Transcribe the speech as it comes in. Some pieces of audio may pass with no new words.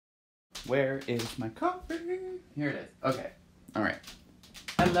Where is my coffee? Here it is. Okay. All right.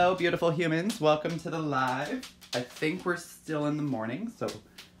 Hello, beautiful humans. Welcome to the live. I think we're still in the morning, so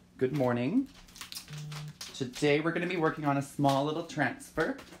good morning. Today we're going to be working on a small little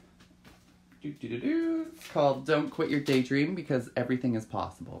transfer. It's called Don't Quit Your Daydream because everything is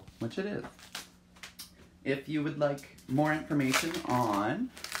possible, which it is. If you would like more information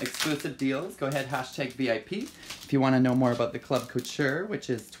on exclusive deals, go ahead, #VIP. If you want to know more about the Club Couture, which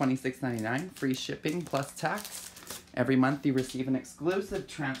is $26.99, free shipping plus tax. Every month you receive an exclusive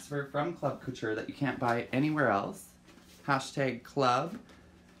transfer from Club Couture that you can't buy anywhere else. #club.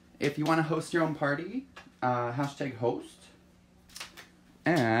 If you want to host your own party, #host.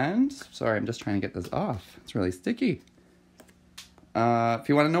 And, sorry, I'm just trying to get this off. It's really sticky. If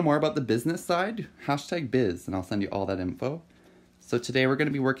you want to know more about the business side, #biz, and I'll send you all that info. So today we're going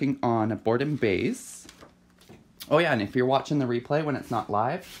to be working on a board and base. Oh yeah, and if you're watching the replay when it's not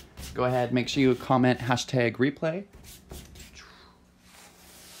live, go ahead, make sure you comment #replay.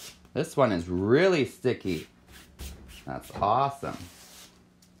 This one is really sticky. That's awesome.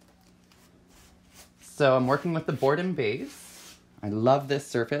 So I'm working with the board and base. I love this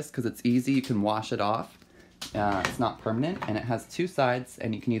surface because it's easy, you can wash it off. It's not permanent, and it has two sides,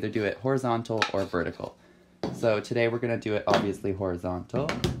 and you can either do it horizontal or vertical. So today we're going to do it obviously horizontal.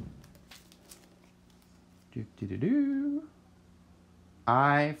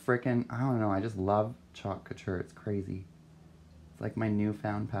 I don't know, I just love chalk couture. It's crazy. It's like my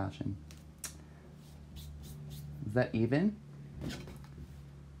newfound passion. Is that even?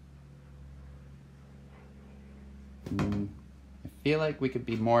 I feel like we could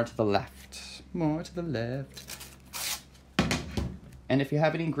be more to the left. More to the left. And if you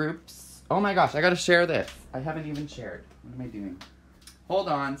have any groups... Oh my gosh, I gotta share this. I haven't even shared. What am I doing? Hold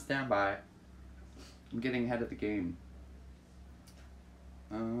on, stand by. I'm getting ahead of the game.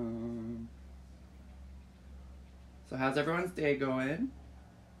 So how's everyone's day going?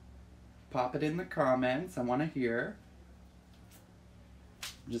 Pop it in the comments. I want to hear.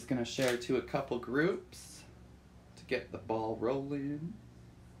 I'm just gonna share to a couple groups to get the ball rolling.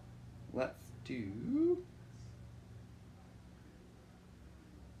 Let's do...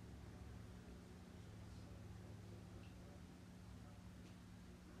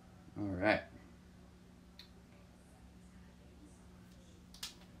 All right.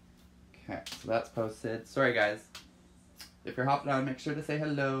 Okay, so that's posted. Sorry guys. If you're hopping on, make sure to say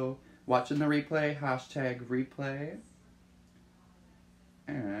hello. Watching the replay, #replay.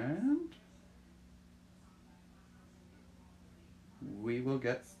 And we will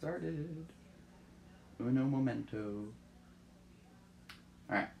get started. Uno momento.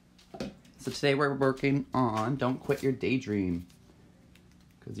 Alright. So today we're working on Don't Quit Your Daydream.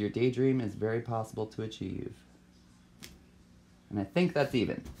 Because your daydream is very possible to achieve. And I think that's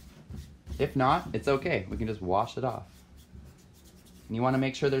even. If not, it's okay. We can just wash it off. And you want to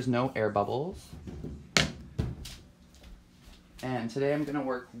make sure there's no air bubbles. And today I'm going to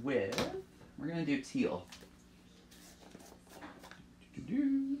work with, we're going to do teal. So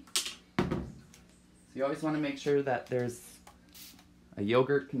you always want to make sure that there's a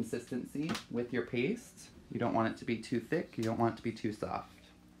yogurt consistency with your paste. You don't want it to be too thick. You don't want it to be too soft.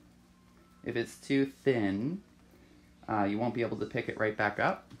 If it's too thin, you won't be able to pick it right back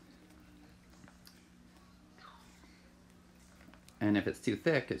up. And if it's too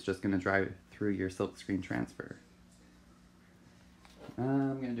thick, it's just going to dry through your silkscreen transfer.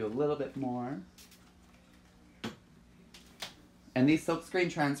 I'm going to do a little bit more. And these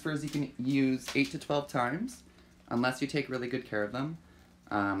silkscreen transfers you can use 8 to 12 times, unless you take really good care of them.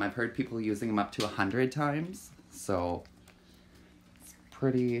 I've heard people using them up to 100 times, so it's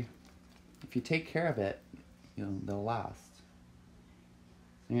pretty... If you take care of it, they'll last. So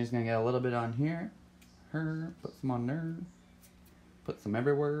you're just going to get a little bit on here, put some on there, put some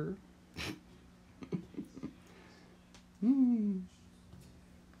everywhere. And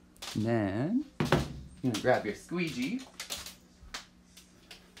then you're going to grab your squeegee,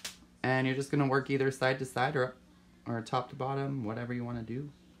 and you're just going to work either side to side or top to bottom, whatever you want to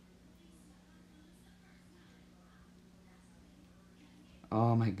do.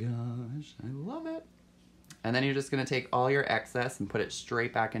 Oh my gosh, I love it. And then you're just going to take all your excess and put it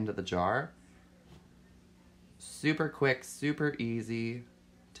straight back into the jar. Super quick, super easy.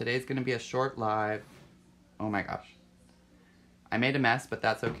 Today's going to be a short live. Oh my gosh. I made a mess, but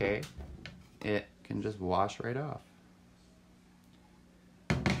that's okay. It can just wash right off.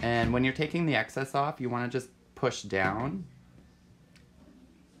 And when you're taking the excess off, you want to just push down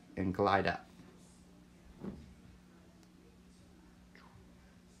and glide up.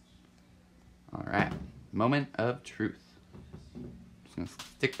 All right, moment of truth. Just gonna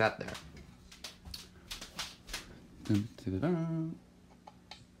stick that there.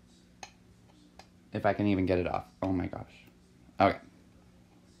 If I can even get it off. Oh my gosh. Okay.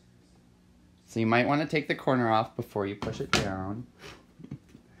 So you might want to take the corner off before you push it down.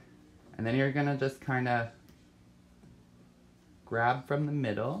 And then you're going to just kind of grab from the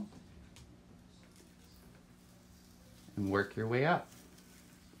middle and work your way up.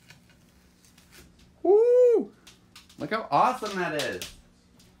 Woo! Look how awesome that is.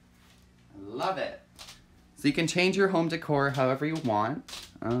 I love it. So you can change your home decor however you want.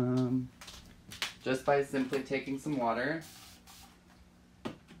 Just by simply taking some water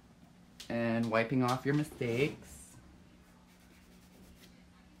and wiping off your mistakes.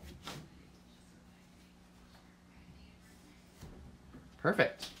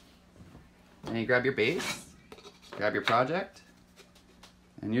 Perfect. And you grab your base, grab your project,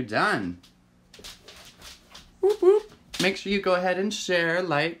 and you're done. Whoop, whoop. Make sure you go ahead and share,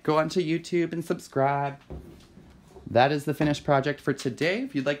 like, go onto YouTube and subscribe. That is the finished project for today.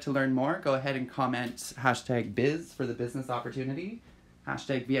 If you'd like to learn more, go ahead and comment #biz for the business opportunity,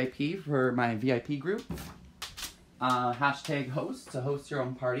 #VIP for my VIP group, #host to host your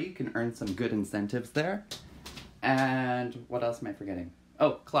own party. You can earn some good incentives there. And what else am I forgetting?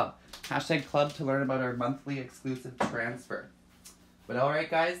 Oh, club. #club to learn about our monthly exclusive transfer. But alright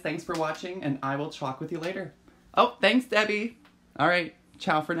guys, thanks for watching and I will talk with you later. Oh, thanks Debbie. Alright,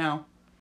 ciao for now.